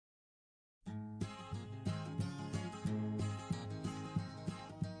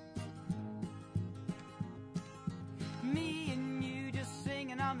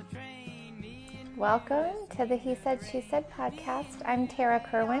Welcome to the He Said, She Said podcast. I'm Tara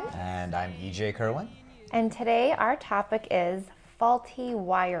Kerwin. And I'm EJ Kerwin. And today our topic is faulty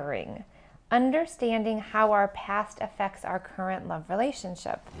wiring. Understanding how our past affects our current love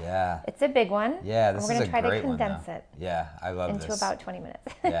relationship. Yeah. It's a big one. Yeah, this is a great one. We're going to try to condense it. Yeah, I love into this. about 20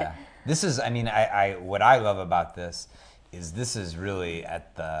 minutes. Yeah. This is, I what I love about this is really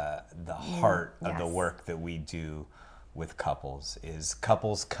at the heart of the work that we do with couples. Is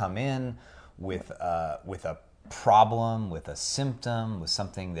couples come in with a problem, with a symptom, with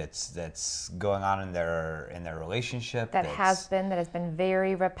something that's going on in their relationship that has been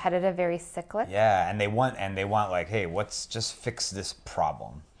very repetitive, very cyclic. Yeah, and they want like, hey, just fix this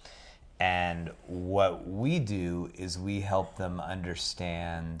problem. And what we do is we help them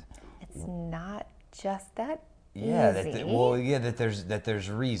understand it's not just that yeah, easy. that there's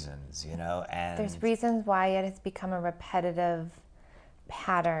reasons, and there's reasons why it has become a repetitive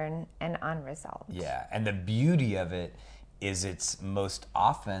pattern and unresolved. Yeah, and the beauty of it is it's most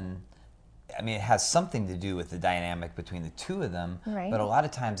often, it has something to do with the dynamic between the two of them, right. But a lot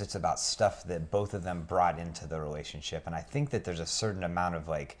of times it's about stuff that both of them brought into the relationship. And I think that there's a certain amount of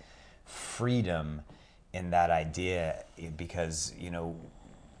like freedom in that idea because,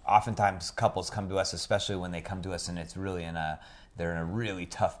 oftentimes couples come to us, especially when they come to us and it's really they're in a really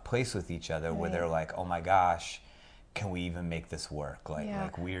tough place with each other, right. Where they're like, oh my gosh, can we even make this work?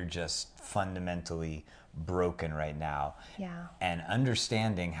 Like we're just fundamentally broken right now. Yeah. And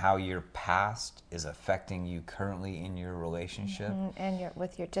understanding how your past is affecting you currently in your relationship. Mm-hmm. And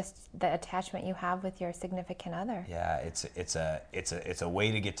with just the attachment you have with your significant other. Yeah, it's a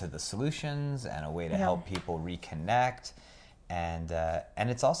way to get to the solutions and a way to help people reconnect. And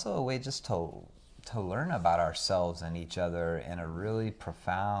it's also a way just to learn about ourselves and each other in a really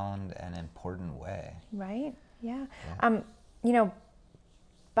profound and important way. Right. Yeah.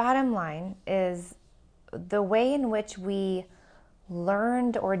 Bottom line is the way in which we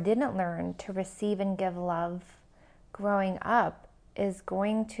learned or didn't learn to receive and give love growing up is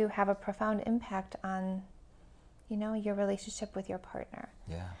going to have a profound impact on, your relationship with your partner.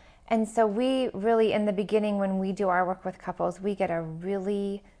 Yeah. And so we really, in the beginning, when we do our work with couples, we get a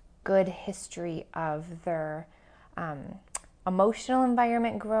really good history of their emotional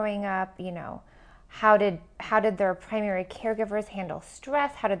environment growing up, How did their primary caregivers handle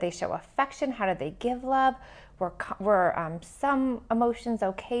stress? How did they show affection? How did they give love? Were some emotions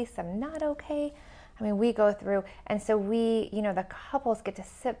okay, some not okay? We go through, and so the couples get to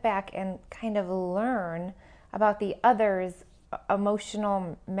sit back and kind of learn about the other's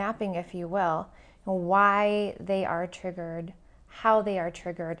emotional mapping, if you will, why they are triggered, how they are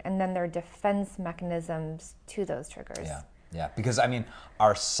triggered, and then their defense mechanisms to those triggers. Yeah, because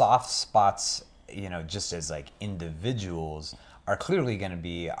our soft spots, just as like individuals, are clearly going to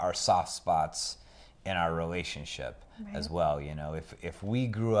be our soft spots in our relationship, right. As well. If we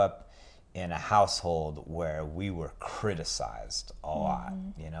grew up in a household where we were criticized a lot,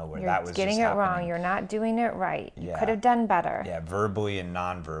 where you're that was getting just it happening. Wrong, you're not doing it right, you could have done better. Yeah, verbally and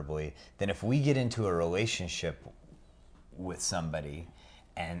non-verbally. Then if we get into a relationship with somebody,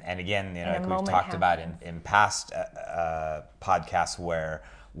 and again, like we've talked about in past podcasts where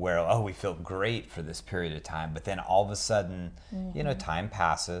we feel great for this period of time, but then all of a sudden, time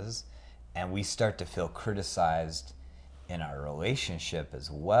passes and we start to feel criticized in our relationship as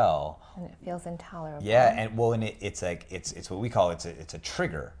well. And it feels intolerable. Yeah, and it's like it's what we call it's a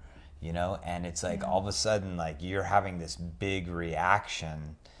trigger, and it's like all of a sudden like you're having this big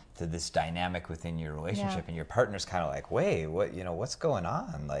reaction to this dynamic within your relationship, and your partner's kind of like, wait, what's going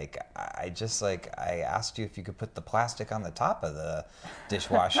on? Like, I asked you if you could put the plastic on the top of the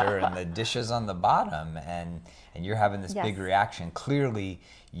dishwasher and the dishes on the bottom, and you're having this big reaction. Clearly,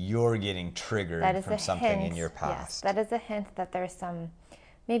 you're getting triggered from something in your past. Yes, that is a hint that there's some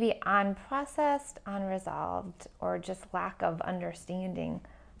maybe unprocessed, unresolved, or just lack of understanding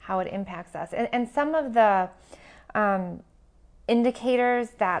how it impacts us. And some of the indicators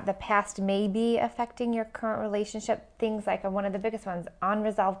that the past may be affecting your current relationship, things like one of the biggest ones,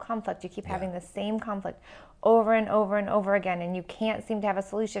 unresolved conflict. You keep having the same conflict over and over and over again, and you can't seem to have a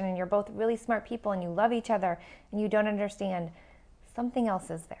solution, and you're both really smart people and you love each other and you don't understand. Something else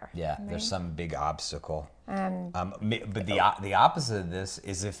is there. Yeah, right? There's some big obstacle. But the opposite of this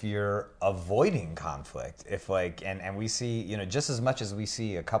is if you're avoiding conflict. If and we see, just as much as we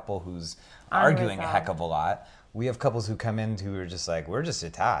see a couple who's arguing a heck of a lot, we have couples who come in who are just like, we're just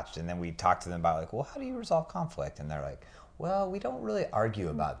attached. And then we talk to them about like, well, how do you resolve conflict? And they're like, well, we don't really argue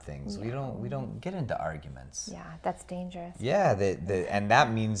about things. Yeah. We don't get into arguments. Yeah, that's dangerous. Yeah, and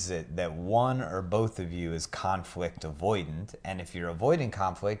that means that one or both of you is conflict avoidant. And if you're avoiding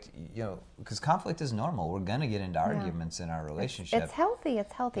conflict, because conflict is normal. We're going to get into arguments in our relationship. It's healthy.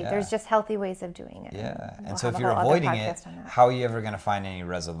 It's healthy. Yeah. There's just healthy ways of doing it. Yeah. And so if you're avoiding it, how are you ever going to find any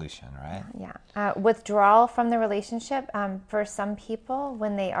resolution, right? Yeah. Withdrawal from the relationship, for some people,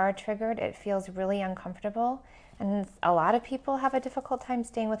 when they are triggered, it feels really uncomfortable. And a lot of people have a difficult time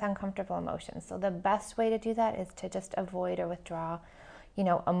staying with uncomfortable emotions. So the best way to do that is to just avoid or withdraw,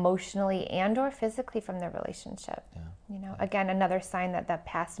 emotionally and or physically from the relationship. Yeah. Again, another sign that the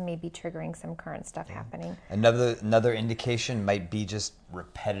past may be triggering some current stuff happening. Another indication might be just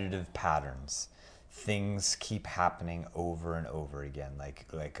repetitive patterns. Things keep happening over and over again. Like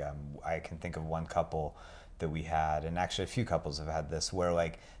I can think of one couple that we had, and actually a few couples have had this, where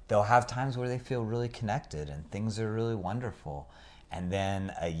they'll have times where they feel really connected and things are really wonderful, and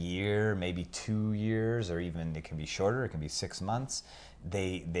then a year, maybe 2 years, or even it can be shorter, it can be 6 months,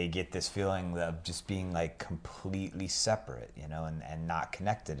 they get this feeling of just being completely separate, and not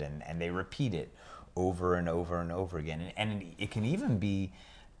connected, and they repeat it over and over and over again, and it can even be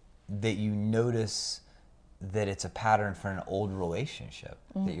that you notice that it's a pattern for an old relationship,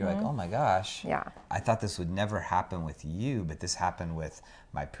 that you're like, oh my gosh, I thought this would never happen with you, but this happened with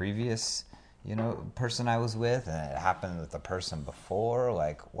my previous, person I was with, and it happened with the person before.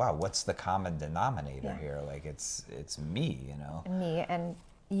 Wow, what's the common denominator here? It's me, Me, and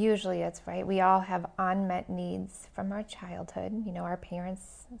usually it's right. We all have unmet needs from our childhood. Our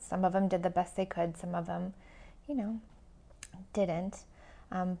parents, some of them did the best they could, some of them, didn't.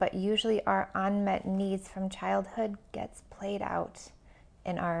 But usually our unmet needs from childhood gets played out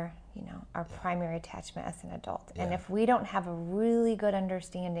in our primary attachment as an adult. Yeah. And if we don't have a really good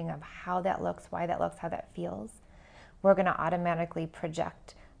understanding of how that looks, why that looks, how that feels, we're going to automatically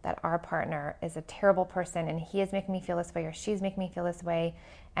project that our partner is a terrible person and he is making me feel this way or she's making me feel this way,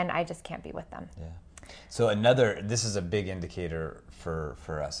 and I just can't be with them. Yeah. So this is a big indicator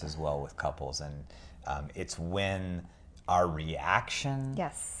for us as well with couples, and it's when our reaction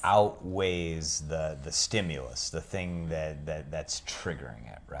outweighs the stimulus, the thing that's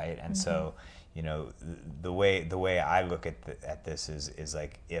triggering it, right? And so, the way I look at this is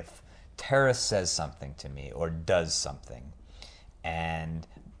if Tara says something to me or does something, and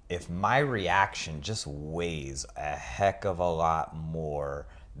if my reaction just weighs a heck of a lot more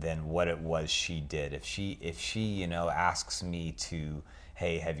than what it was she did, if she asks me to,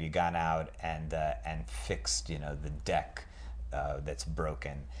 hey, have you gone out and fixed the deck that's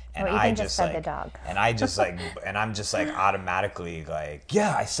broken, and I just fed the dog, and I just and I'm just automatically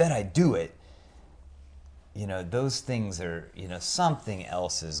yeah, I said I'd do it. Those things are something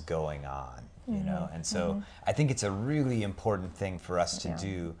else is going on, and so I think it's a really important thing for us to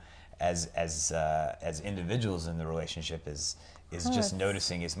do as individuals in the relationship is just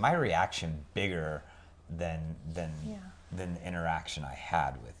noticing, is my reaction bigger than the interaction I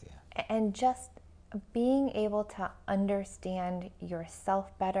had with you, and just being able to understand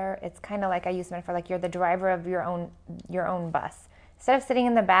yourself better. It's kind of like I use the metaphor, you're the driver of your own bus. Instead of sitting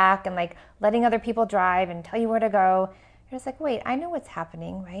in the back and letting other people drive and tell you where to go, you're just wait, I know what's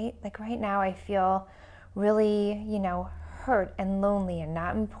happening, right? Right now I feel really, hurt and lonely and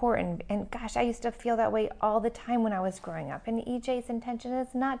not important. And gosh, I used to feel that way all the time when I was growing up. And EJ's intention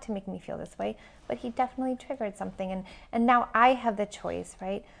is not to make me feel this way, but he definitely triggered something. And now I have the choice,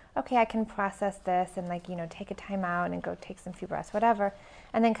 right? Okay, I can process this and take a time out and go take some few breaths, whatever,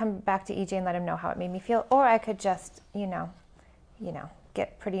 and then come back to EJ and let him know how it made me feel. Or I could just,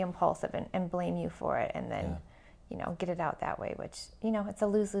 get pretty impulsive and blame you for it, and then, get it out that way, which, it's a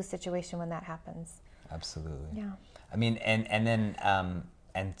lose-lose situation when that happens. Absolutely. Yeah. I mean, and then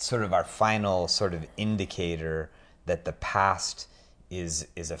and sort of our final sort of indicator that the past is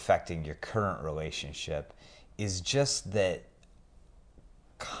affecting your current relationship is just that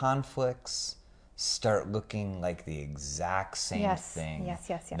conflicts start looking like the exact same thing. Yes.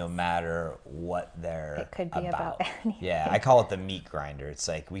 No matter what they're It could be about anything. Yeah, I call it the meat grinder. It's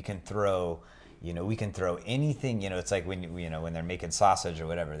we can throw anything. It's when they're making sausage or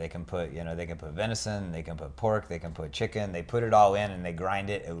whatever, they can put venison, they can put pork, they can put chicken. They put it all in and they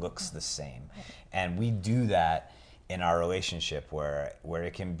grind it. It looks the same, and we do that in our relationship where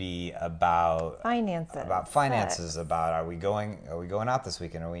it can be about finances, about are we going out this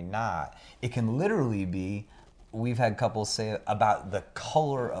weekend, are we not? It can literally be, we've had couples say about the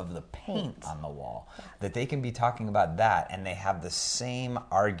color of the paint on the wall, that they can be talking about that and they have the same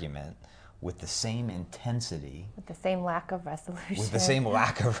argument with the same intensity, with the same lack of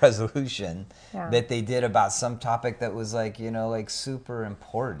resolution, that they did about some topic that was like, like super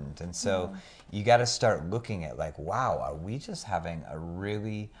important. And so you got to start looking at like, wow, are we just having a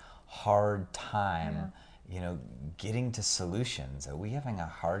really hard time, getting to solutions? Are we having a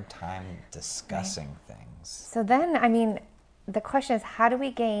hard time discussing things? So then, I mean, the question is, how do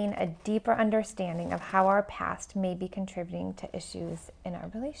we gain a deeper understanding of how our past may be contributing to issues in our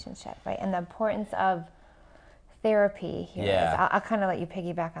relationship, right? And the importance of therapy here. Yeah. I'll kind of let you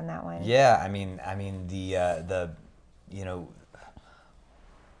piggyback on that one. Yeah, I mean,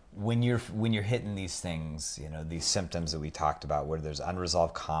 when you're hitting these things, these symptoms that we talked about, where there's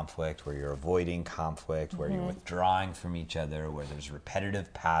unresolved conflict, where you're avoiding conflict, where you're withdrawing from each other, where there's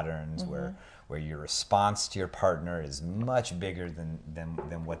repetitive patterns, where your response to your partner is much bigger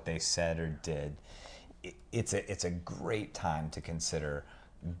than what they said or did, it's a great time to consider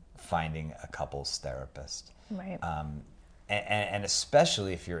finding a couples therapist. Right. And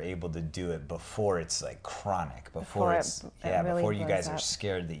especially if you're able to do it before it's like chronic, before you guys are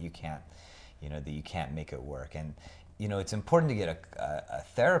scared that you can't make it work. And it's important to get a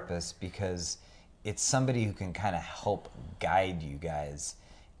therapist, because it's somebody who can kind of help guide you guys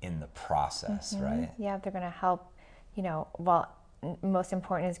in the process, right? Yeah, they're going to help, most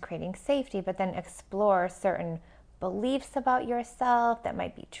important is creating safety, but then explore certain beliefs about yourself that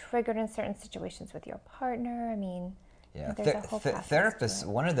might be triggered in certain situations with your partner. I mean, yeah, there's a whole therapists,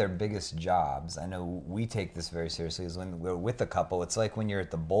 one of their biggest jobs, I know we take this very seriously, is when we're with a couple. It's like when you're at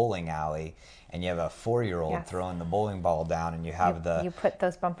the bowling alley and you have a 4-year-old throwing the bowling ball down, and you have you put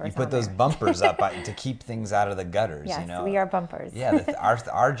those bumpers bumpers up to keep things out of the gutters. Yes, we are bumpers. Yeah,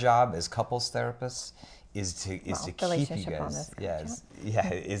 our job as couples therapists is to keep you guys.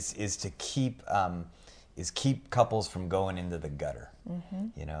 Is to keep couples from going into the gutter.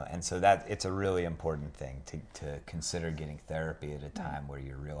 And so that it's a really important thing to consider getting therapy at a time where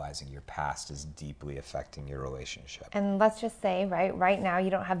you're realizing your past is deeply affecting your relationship. And let's just say, right now you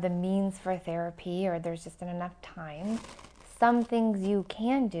don't have the means for therapy, or there's just not enough time. Some things you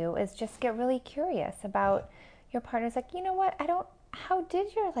can do is just get really curious about your partner's like, you know what, how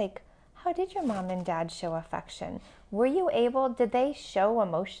did your mom and dad show affection? Did they show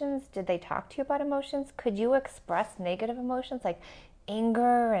emotions? Did they talk to you about emotions? Could you express negative emotions like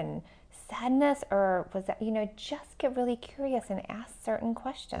anger and sadness? Or was that, just get really curious and ask certain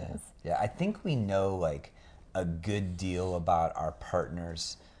questions. Yeah, I think we know like a good deal about our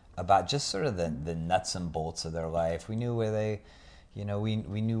partners, about just sort of the nuts and bolts of their life. We knew where they,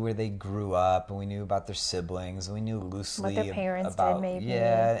 we knew where they grew up, and we knew about their siblings, and we knew loosely what their parents about, did maybe.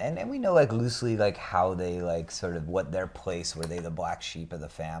 Yeah, and we know like loosely like how they like sort of what their place, were they the black sheep of the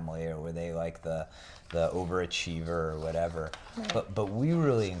family, or were they like the overachiever or whatever. Right. But we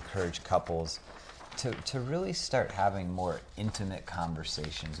really encourage couples to really start having more intimate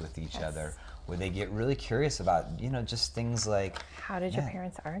conversations with each other, where they get really curious about, just things like, how did your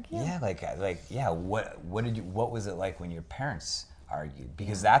parents argue? Yeah, what was it like when your parents argued?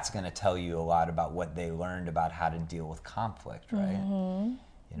 Because that's going to tell you a lot about what they learned about how to deal with conflict, right?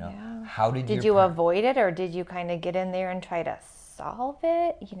 How did you avoid it, or did you kind of get in there and try to solve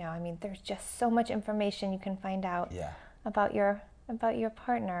it? There's just so much information you can find out about your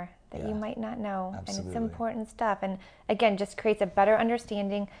partner that you might not know. Absolutely. And it's important stuff. And again, just creates a better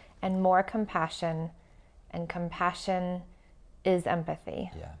understanding and more compassion. And compassion is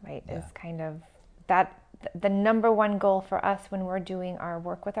empathy, right? Yeah. Is kind of that. The number one goal for us when we're doing our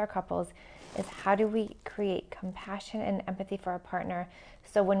work with our couples is, how do we create compassion and empathy for our partner,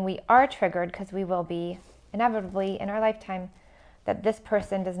 so when we are triggered, because we will be inevitably in our lifetime, that this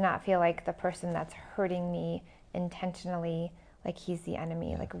person does not feel like the person that's hurting me intentionally, like he's the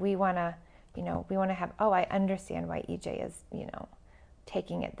enemy. Like we want to have, I understand why EJ is,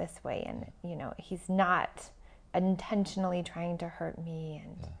 taking it this way, and he's not intentionally trying to hurt me.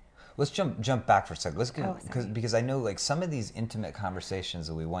 And let's jump back for a second. Let's because I know like some of these intimate conversations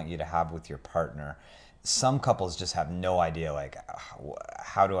that we want you to have with your partner, some couples just have no idea, like,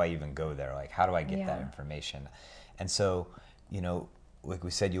 how do I even go there? Like, how do I get that information? And so, like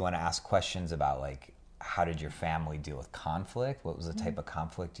we said, you want to ask questions about like, how did your family deal with conflict? What was the type of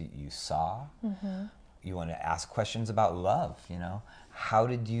conflict you saw? You want to ask questions about love, How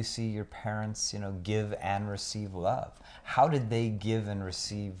did you see your parents, give and receive love? How did they give and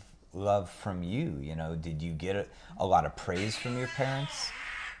receive love from you? Did you get a lot of praise from your parents?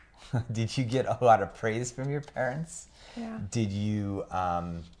 Did you get a lot of praise from your parents? Yeah. Did you,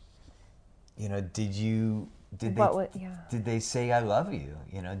 did you Did What they would, yeah. did they say I love you?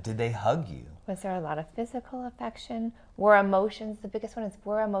 Did they hug you? Was there a lot of physical affection? Were emotions, the biggest one is,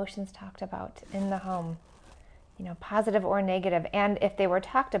 were emotions talked about in the home? Positive or negative. And if they were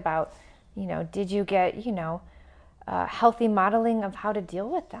talked about, did you get, healthy modeling of how to deal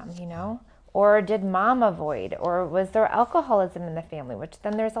with them, Or did mom avoid? Or was there alcoholism in the family? Which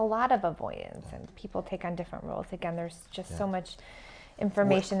then there's a lot of avoidance, and people take on different roles. Again, there's just so much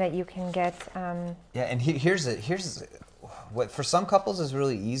information that you can get. Yeah, and here's what for some couples is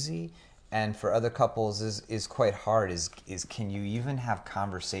really easy, and for other couples is quite hard. Is can you even have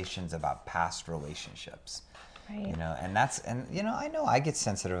conversations about past relationships? Right. And I know I get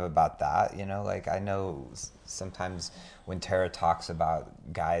sensitive about that. Like I know sometimes when Tara talks about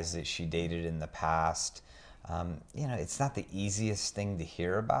guys that she dated in the past, it's not the easiest thing to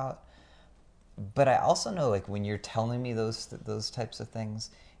hear about. But I also know, like, when you're telling me those types of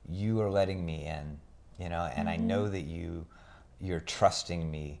things, you are letting me in, and I know that you're trusting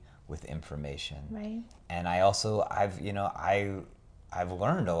me with information. Right. And I've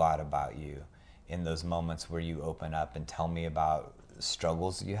learned a lot about you in those moments where you open up and tell me about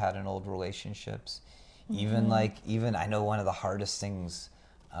struggles that you had in old relationships. Even I know one of the hardest things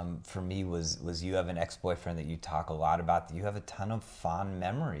for me was you have an ex-boyfriend that you talk a lot about, that you have a ton of fond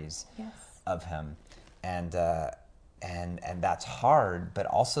memories of him, and that's hard, but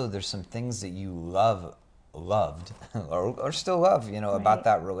also there's some things that you loved or still love, about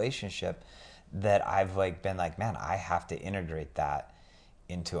that relationship, that I've been like, man, I have to integrate that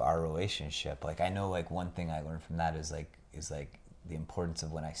into our relationship. Like I know, like one thing I learned from that is the importance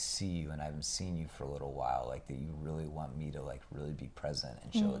of when I see you and I haven't seen you for a little while, like that you really want me to really be present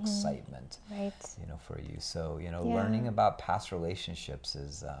and show excitement, for you. So learning about past relationships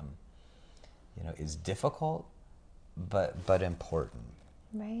is is difficult, but important.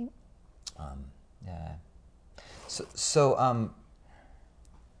 Right. Yeah. So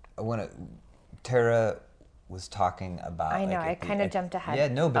I want to. Tara was talking about. I know. I kind of jumped ahead. Yeah.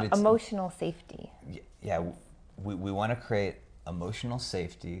 No, but it's emotional safety. Yeah. We want to create emotional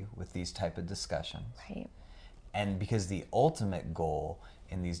safety with these type of discussions. Right. And because the ultimate goal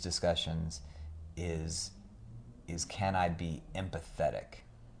in these discussions is can I be empathetic,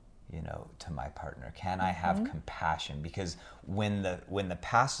 to my partner? Can I have compassion? Because when the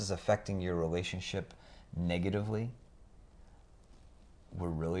past is affecting your relationship negatively, we're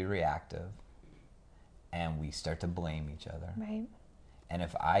really reactive and we start to blame each other. Right. And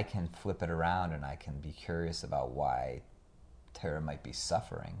if I can flip it around and I can be curious about why Tara might be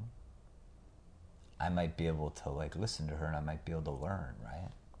suffering, I might be able to listen to her, and I might be able to learn, right?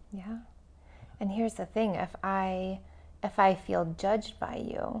 Yeah. And here's the thing, if I feel judged by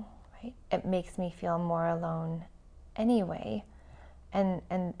you, right, it makes me feel more alone anyway. And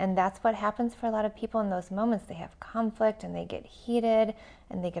that's what happens for a lot of people in those moments. They have conflict and they get heated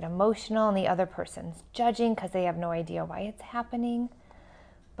and they get emotional, and the other person's judging because they have no idea why it's happening.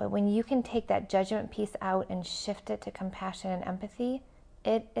 But when you can take that judgment piece out and shift it to compassion and empathy,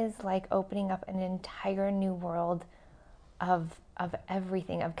 it is like opening up an entire new world of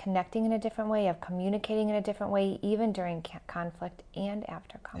everything, of connecting in a different way, of communicating in a different way, even during conflict and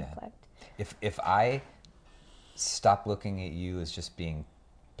after conflict. Yeah. If I stop looking at you as just being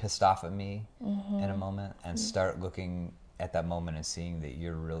pissed off at me in a moment, and start looking at that moment and seeing that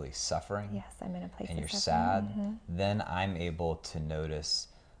you're really suffering, yes, I'm in a place and you're suffering. sad, then I'm able to notice.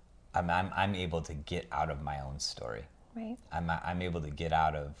 I'm able to get out of my own story. Right. I'm able to get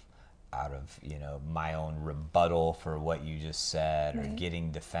out of my own rebuttal for what you just said, or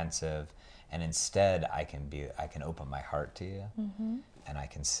getting defensive, and instead I can open my heart to you, and I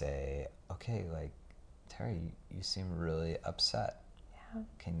can say, okay, Terry, you seem really upset. Yeah.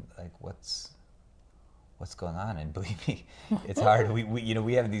 Can what's going on? And believe me, it's hard.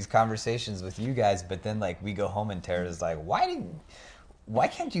 We have these conversations with you guys, but then we go home and Tara's like, why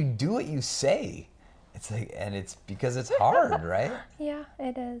can't you do what you say? It's and it's because it's hard, right? Yeah,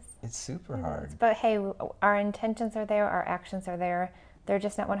 it is. It's super hard. But hey, our intentions are there, our actions are there. They're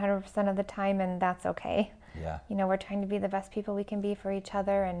just not 100% of the time, and that's okay. Yeah. We're trying to be the best people we can be for each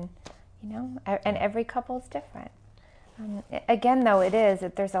other, and and every couple is different. Again, though,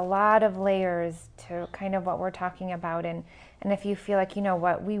 there's a lot of layers to kind of what we're talking about, and if you feel like,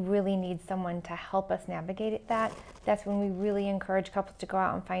 we really need someone to help us navigate that, that's when we really encourage couples to go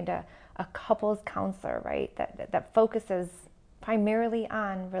out and find a couples counselor, right, that focuses primarily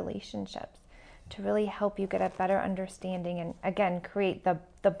on relationships, to really help you get a better understanding, and again, create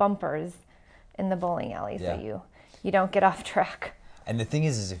the bumpers in the bowling alley, so you don't get off track. And the thing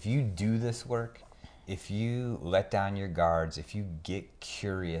is if you do this work, if you let down your guards, if you get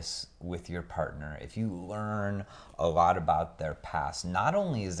curious with your partner, if you learn a lot about their past, not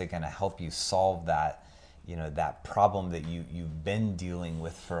only is it going to help you solve that, that problem that you've been dealing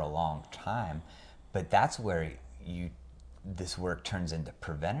with for a long time, but that's where this work turns into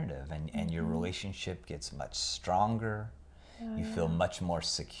preventative, and your relationship gets much stronger. You feel much more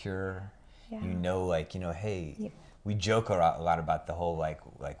secure. Hey, we joke a lot about the whole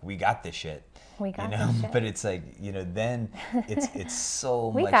like we got this shit. We got this shit. But it's like, then it's so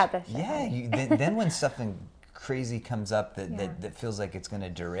we much. got this shit. Yeah, then when something crazy comes up that feels like it's going to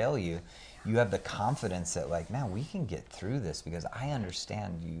derail you, you have the confidence that like, man, we can get through this because I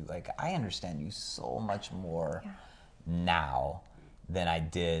understand you. Like, I understand you so much more now than I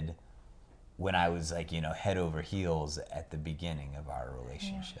did when I was like, head over heels at the beginning of our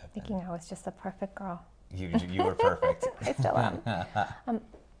relationship. Thinking I was just a perfect girl. You were perfect. I still am.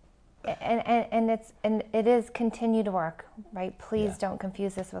 And it is continued work, right? Please don't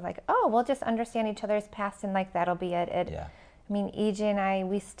confuse this with like, oh, we'll just understand each other's past and like that'll be it. I mean, EJ and I,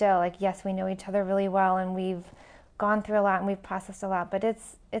 we still like, yes, we know each other really well and we've gone through a lot and we've processed a lot, but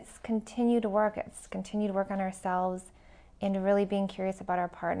it's continued work. It's continued work on ourselves and really being curious about our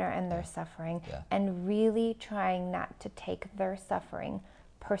partner and their suffering and really trying not to take their suffering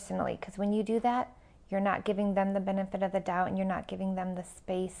personally. Because when you do that, you're not giving them the benefit of the doubt and you're not giving them the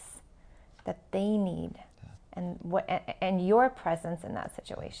space that they need and your presence in that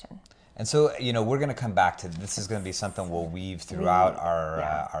situation. And so, we're going to come back to this. Is going to be something we'll weave throughout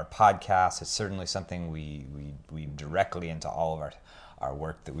our podcast. It's certainly something we weave directly into all of our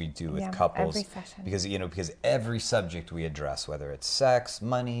work that we do with couples. Every session. Because every subject we address, whether it's sex,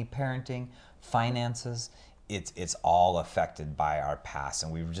 money, parenting, finances, it's all affected by our past,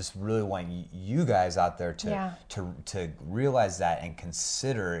 and we just really want you guys out there to realize that and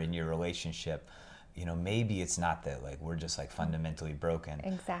consider in your relationship. Maybe it's not that like we're just like fundamentally broken.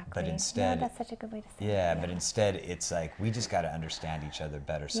 Exactly. But instead, that's such a good way to say it. Yeah, but instead it's like we just got to understand each other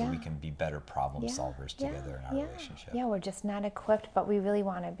better so we can be better problem solvers together in our relationship. Yeah, we're just not equipped, but we really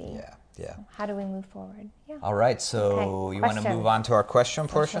want to be. Yeah. So how do we move forward? Yeah. All right, so you want to move on to our question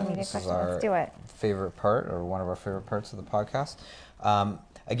portion? This is our favorite part, or one of our favorite parts of the podcast.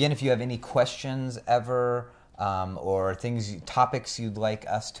 Again, if you have any questions ever, or topics you'd like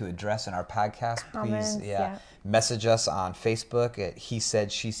us to address in our podcast, comments, please message us on Facebook at He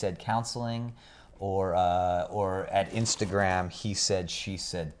Said, She Said Counseling, or at Instagram, He Said, She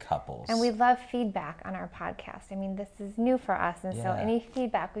Said Couples. And we love feedback on our podcast. I mean, this is new for us, and so any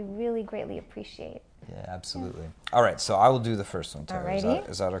feedback we really greatly appreciate. Yeah, absolutely. All right, so I will do the first one, Tara.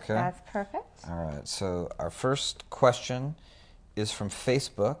 Is that okay? That's perfect. All right, so our first question is from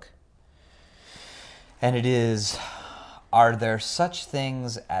Facebook, and it is, are there such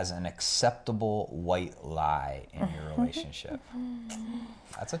things as an acceptable white lie in your relationship?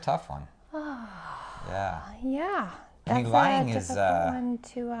 That's a tough one. Yeah. That's lying a difficult one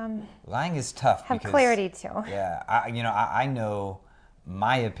to lying is tough. Have clarity to. Yeah, I know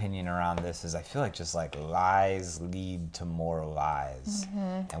my opinion around this is I feel like just like lies lead to more lies,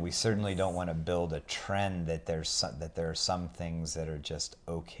 and we certainly don't want to build a trend that there are some things that are just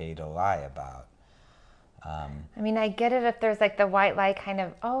okay to lie about. I mean, I get it if there's like the white lie kind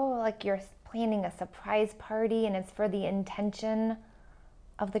of, like you're planning a surprise party and it's for the intention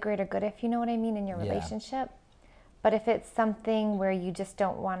of the greater good, if you know what I mean, in your relationship. But if it's something where you just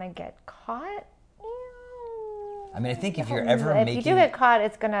don't want to get caught, I mean, I think if you do get caught,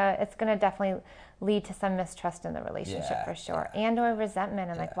 it's gonna definitely lead to some mistrust in the relationship for sure, and or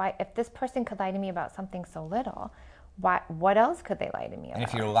resentment. And like, why? If this person could lie to me about something so little, what else could they lie to me about? And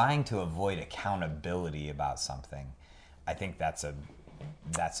if you're lying to avoid accountability about something, I think that's a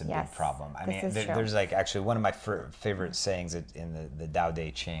big problem. I mean, there's like actually one of my favorite sayings in the Tao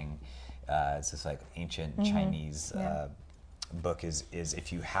Te Ching. It's this like ancient Chinese book is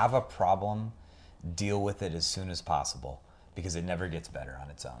if you have a problem, deal with it as soon as possible because it never gets better on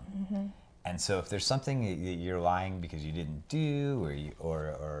its own. And so if there's something that you're lying because you didn't do,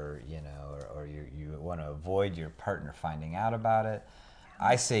 or you want to avoid your partner finding out about it,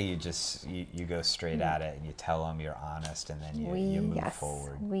 I say you go straight at it and you tell them you're honest, and then you move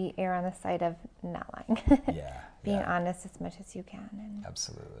forward. We err on the side of not lying. Being honest as much as you can.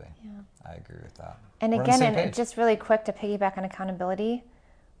 Absolutely. Yeah. I agree with that. And again, just really quick to piggyback on accountability,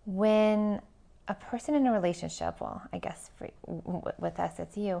 when a person in a relationship, well, I guess with us,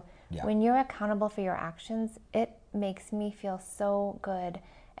 it's you. Yeah. When you're accountable for your actions, it makes me feel so good,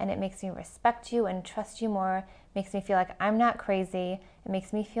 and it makes me respect you and trust you more. It makes me feel like I'm not crazy. It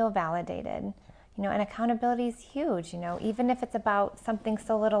makes me feel validated. And accountability is huge. Even if it's about something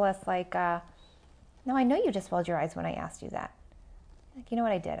so little as like, no, I know you just rolled your eyes when I asked you that. Like, you know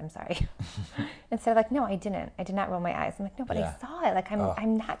what, I did, I'm sorry. Instead of like, no, I didn't. I did not roll my eyes. I'm like, no, but I saw it. Like,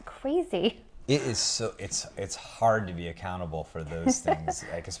 I'm not crazy. It is so, it's hard to be accountable for those things,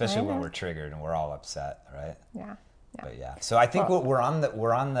 like especially when we're triggered and we're all upset, right? Yeah. But yeah, so I think we're on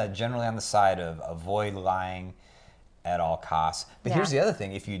the generally on the side of avoid lying at all costs. But here's the other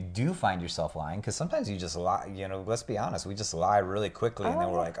thing: if you do find yourself lying, because sometimes you just lie, let's be honest, we just lie really quickly, and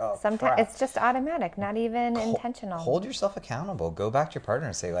then we're like, oh, sometimes crap. it's just automatic, not even intentional. Hold yourself accountable. Go back to your partner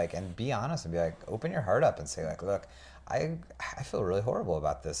and say like, and be honest and be like, open your heart up and say like, look, I feel really horrible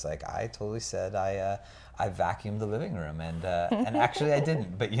about this. Like, I totally said I vacuumed the living room, and actually I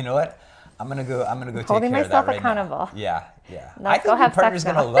didn't. But you know what? I'm gonna go take Holding care of that myself right accountable. now. Yeah. Let's I go think have your partner's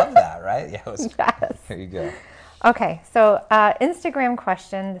sex gonna now. love that, right? Yeah. Yes. There you go. Okay, so Instagram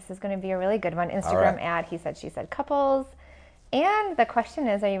question. This is going to be a really good one. Instagram right. ad. He said, she said, couples. And the question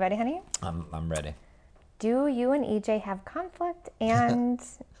is, are you ready, honey? I'm ready. Do you and EJ have conflict? And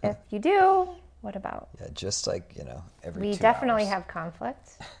if you do, what about? Yeah, just like, every 2 We hours. definitely have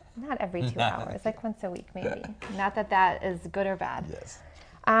conflict. Not every 2 hours, like once a week maybe. Not that is good or bad. Yes.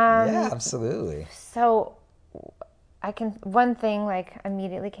 Yeah, absolutely. So one thing like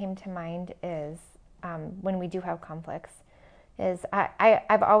immediately came to mind is when we do have conflicts is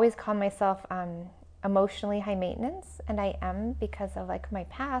I've always called myself emotionally high maintenance, and I am because of like my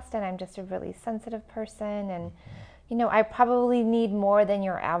past, and I'm just a really sensitive person, and I probably need more than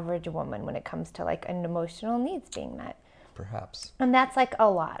your average woman when it comes to like an emotional needs being met. Perhaps. And that's like a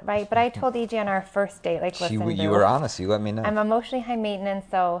lot, right? But I told EJ on our first date, like, listen, you were honest. You let me know. I'm emotionally high maintenance,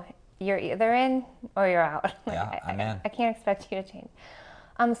 so you're either in or you're out. Like, yeah, I'm in. I can't expect you to change.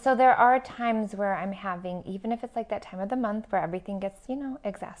 So there are times where I'm having, even if it's like that time of the month where everything gets,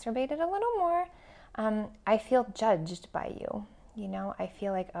 exacerbated a little more, I feel judged by you. I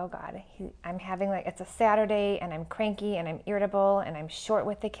feel like, oh God, I'm having like, it's a Saturday and I'm cranky and I'm irritable and I'm short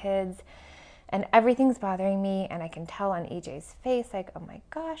with the kids and everything's bothering me, and I can tell on EJ's face, like, oh my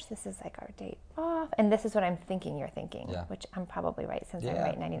gosh, this is like our day off. And this is what I'm thinking you're thinking, which I'm probably right, since I'm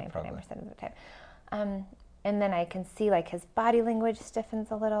right 99.9% of the time. And then I can see like his body language stiffens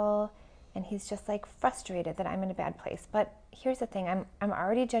a little, and he's just like frustrated that I'm in a bad place. But here's the thing, I'm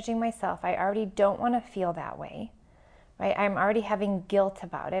already judging myself. I already don't want to feel that way, right? I'm already having guilt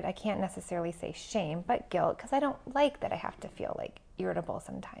about it. I can't necessarily say shame, but guilt, because I don't like that I have to feel like irritable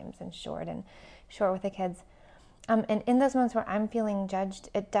sometimes and short with the kids. And in those moments where I'm feeling judged,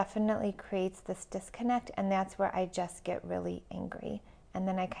 it definitely creates this disconnect, and that's where I just get really angry. And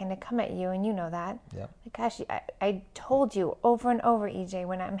then I kind of come at you, and you know that. Yep. Like, gosh, I told you over and over, EJ,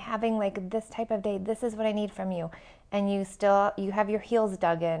 when I'm having like this type of day, this is what I need from you. And you have your heels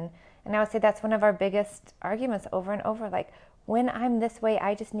dug in. And I would say that's one of our biggest arguments over and over. Like, when I'm this way,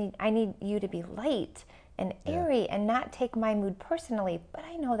 I need you to be light and airy and not take my mood personally. But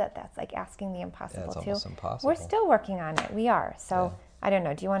I know that that's like asking the impossible it's too. almost impossible. We're still working on it. We are. So I don't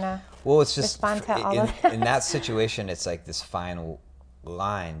know. Do you want to respond to all of that? In that situation, it's like this final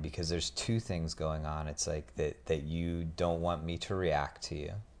line, because there's two things going on. It's like that you don't want me to react to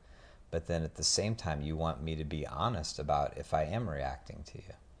you, but then at the same time you want me to be honest about if I am reacting to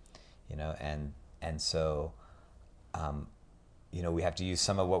you. And so we have to use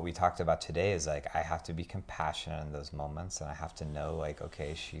some of what we talked about today, is like, I have to be compassionate in those moments, and I have to know like,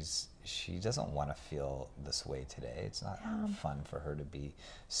 okay, she doesn't want to feel this way today. It's not fun for her to be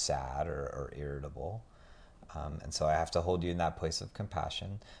sad or irritable. And so I have to hold you in that place of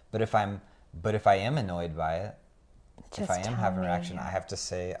compassion. But if I am annoyed by it, Just if I am having a reaction, yeah. I have to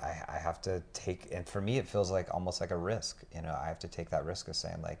say, I have to take, and for me, it feels like almost like a risk. I have to take that risk of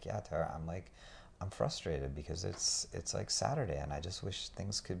saying like, yeah, Tara, I'm frustrated because it's like Saturday, and I just wish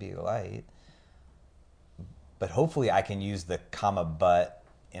things could be light. But hopefully I can use the comma but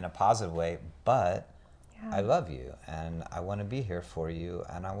in a positive way, but I love you, and I want to be here for you,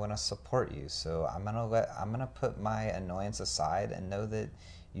 and I want to support you. So I'm gonna put my annoyance aside and know that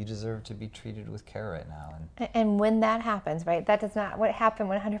you deserve to be treated with care right now. And when that happens, right? That does not happen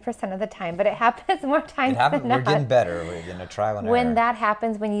 100% of the time, but it happens more times than not. We're getting better. We're gonna try one. When that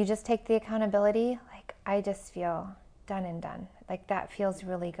happens, when you just take the accountability, like, I just feel done and done. Like, that feels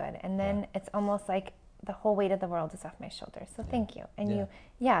really good, and then it's almost like the whole weight of the world is off my shoulders. So thank you. And we're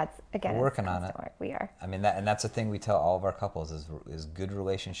working on it. Work. We are. I mean, that's the thing we tell all of our couples is good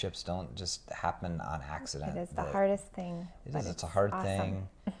relationships don't just happen on accident. It is the hardest thing. It is. It's a hard thing.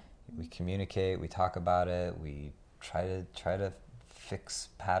 We communicate. We talk about it. We try to fix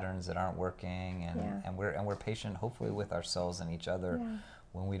patterns that aren't working, and we're patient, hopefully, with ourselves and each other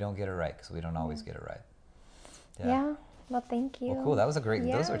when we don't get it right, because we don't always get it right. Yeah. Well, thank you. Well, cool. That was a great.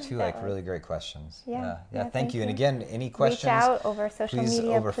 Those are two really great questions. Yeah. Thank you. And again, any questions? Reach out over social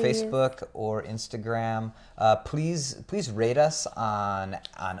media, over Facebook or Instagram. Please rate us on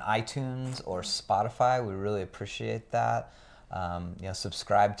iTunes or Spotify. We really appreciate that.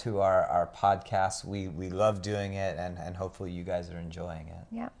 Subscribe to our podcast. We love doing it, and hopefully you guys are enjoying it.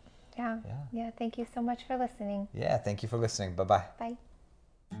 Yeah. Thank you so much for listening. Yeah. Thank you for listening. Bye-bye. Bye.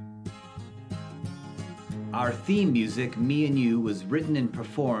 Our theme music, Me and You, was written and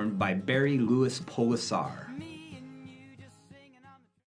performed by Barry Louis Polisar.